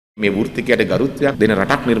මේ වෘත්තිකයට ගරුත්වයක් දෙන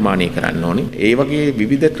රටක් නිර්මාණය කරන්න ඕනේ. ඒ වගේ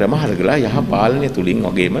විවිධ ක්‍රම හරගලා යහ පාලනය තුලින්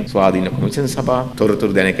වගේම ස්වාධීන කොමිෂන් සභා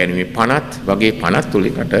තොරතුරු දැනගැනීමේ පනත් වගේ පනත්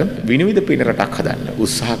තුලින් රට විනිවිද පින රටක් හදන්න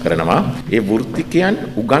උත්සාහ කරනවා. ඒ වෘත්තිකයන්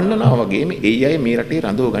උගන්වනවා වගේම ඒ අය මේ රටේ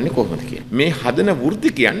රඳවගන්නේ කොහොමද කියලා. මේ හදන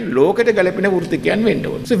වෘත්තිකයන් ලෝකෙට ගැලපෙන වෘත්තිකයන් වෙන්න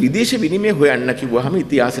ඕනේ. විදේශ විනිමය හොයන්න කිව්වහම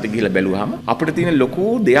ඉතිහාසෙට ගිහිල්ලා බැලුවහම අපිට තියෙන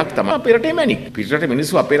ලොකු දෙයක් තමයි අපේ රටේ මැණික්. පිටරට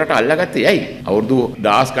මිනිස්සු අපේ රට අල්ලගත්තේ ඇයි? අවුරුදු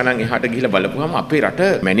 10 ගණන් එහාට ගිහිල්ලා බලපුවහම අපේ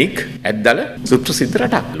රට මැණික් ඇද්දල සුප්‍රසිද්ධ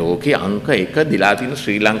රටක්. ලෝකයේ අංක 1 දිලා තියෙන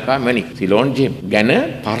ශ්‍රී ලංකා මැණික් සිලෝන් ජෙම් ගැන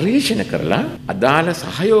පරිශන කරලා අදාළ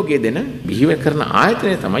සහයෝගය දෙන බිහිව කරන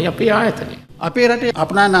ආයතනය තමයි අපේ ආයතනය. අපේ රටේ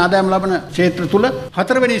අපනායන ආදායම් ලබන ක්ෂේත්‍ර තුල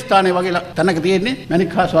 4 වෙනි ස්ථානයේ වගේ තැනක තියෙන්නේ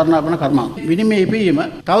මැණික් හා ස්වර්ණාභරණ කර්මාන්ත. විනිමය ඉපීම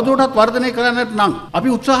තවදුරටත් වර්ධනය කරන්නට නම් අපි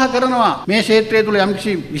උත්සාහ කරනවා මේ ක්ෂේත්‍රය තුල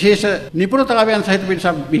යම්කිසි විශේෂ නිපුණතාවයන් සහිත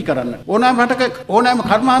පිරිසක් බිහි කරන්න. ඕනෑම රටක ඕනෑම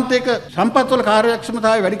කර්මාන්තයක සම්පත්වල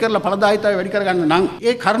කාර්යක්ෂමතාවය වැඩි කරලා ඵලදායීතාවය වැඩි කරගන්න නම්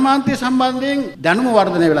ඒ කර්මාන්තය සම්බන්ධයෙන් දැනුම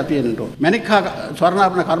වර්ධනය වෙලා තියෙන්න ඕන. මැණික් හා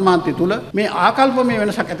ස්වර්ණාභරණ කර්මාන්තය තුල මේ ආකල්පමය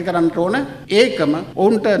වෙනසක් ඇති කරන්න ඕන. ඒකම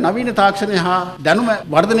ඔවුන්ට නවීන තාක්ෂණය හා දැනුම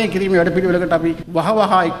වර්ධනය කිරීමේ වැඩපිළිවෙලකට අපි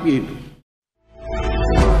වහවහ එක්විය යුතුයි.